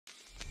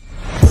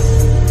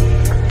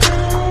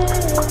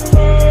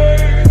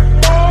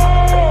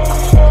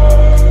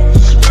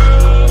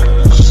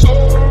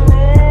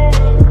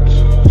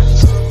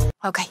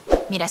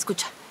Mira,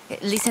 escucha.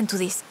 Listen to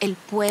this. El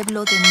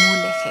pueblo de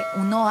Mulehé,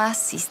 un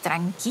oasis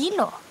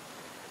tranquilo.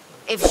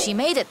 If she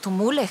made it to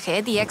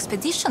Mulehé, the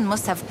expedition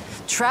must have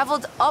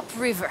traveled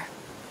upriver.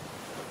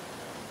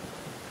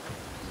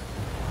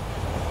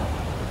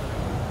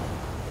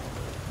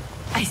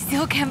 I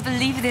still can't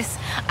believe this.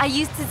 I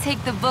used to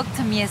take the book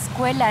to mi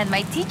escuela and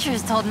my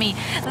teachers told me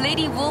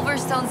Lady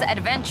Wolverstone's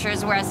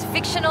adventures were as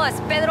fictional as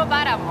Pedro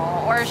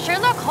Páramo or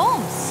Sherlock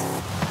Holmes.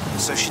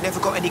 So she never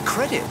got any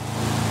credit?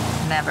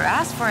 Never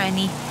asked for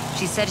any.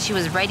 She said she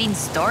was writing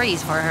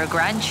stories for her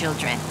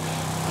grandchildren.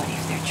 But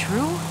if they're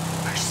true,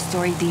 her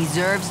story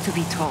deserves to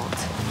be told.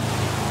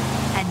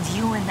 And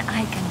you and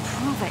I can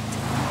prove it.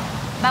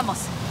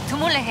 Vamos, to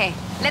Mulehé.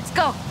 Let's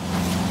go.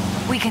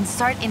 We can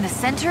start in the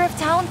center of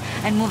town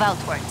and move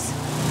outwards.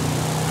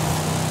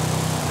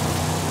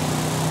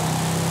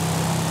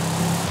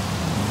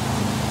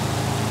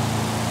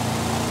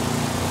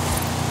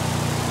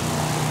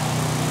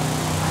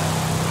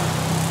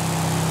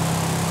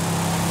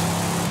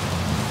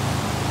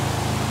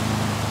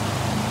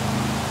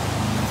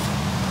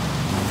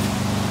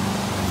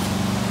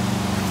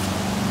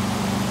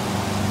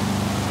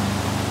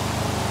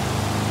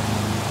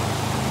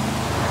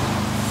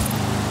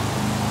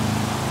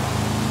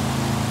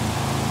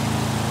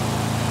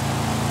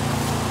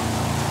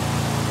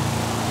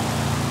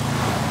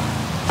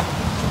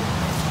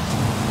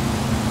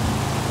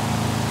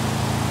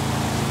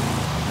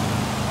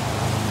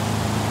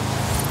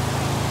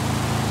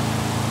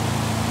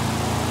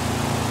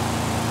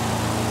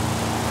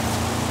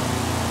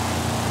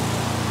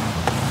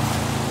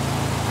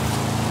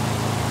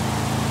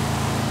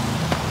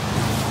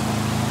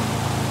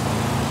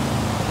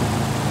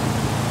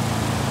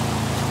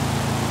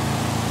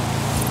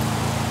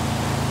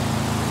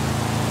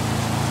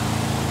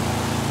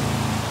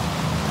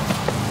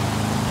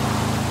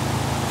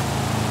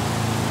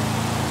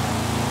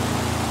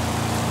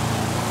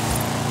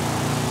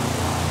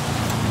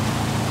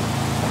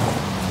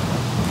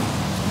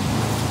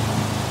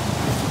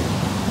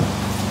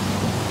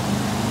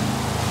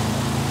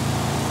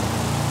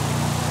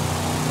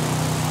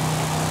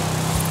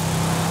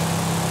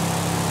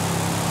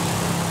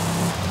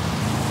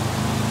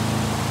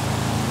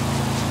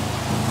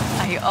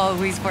 I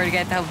always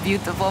forget how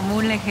beautiful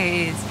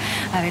Mulehé is.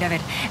 A ver.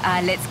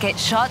 Let's get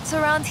shots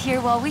around here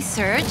while we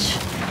search.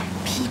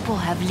 People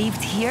have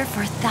lived here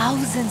for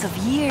thousands of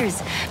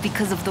years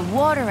because of the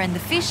water and the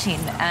fishing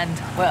and,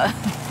 well,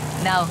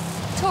 now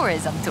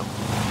tourism too.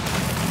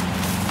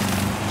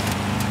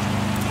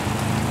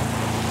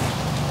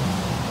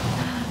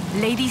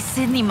 Lady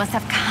Sydney must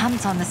have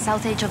camped on the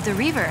south edge of the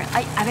river.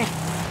 A ver.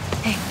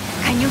 Hey,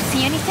 can you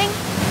see anything?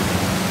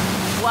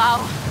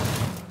 Wow.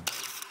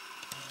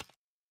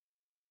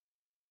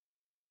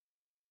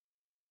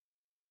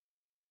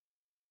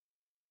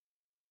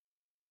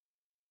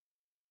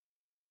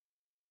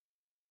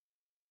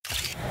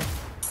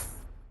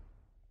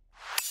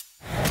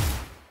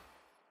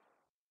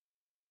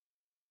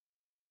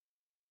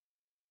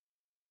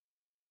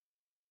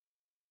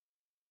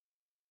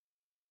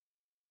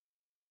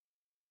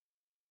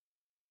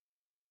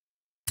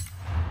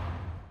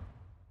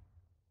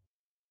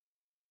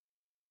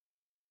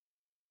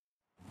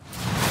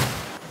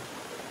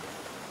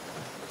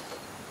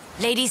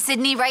 Lady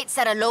Sydney writes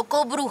that a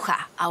local bruja,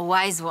 a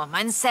wise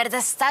woman, said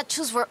the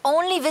statues were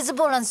only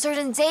visible on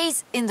certain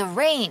days in the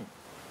rain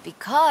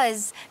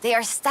because they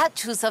are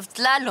statues of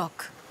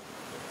Tlaloc.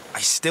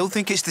 I still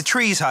think it's the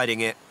trees hiding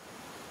it.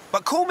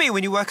 But call me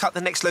when you work out the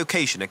next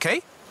location,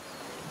 okay?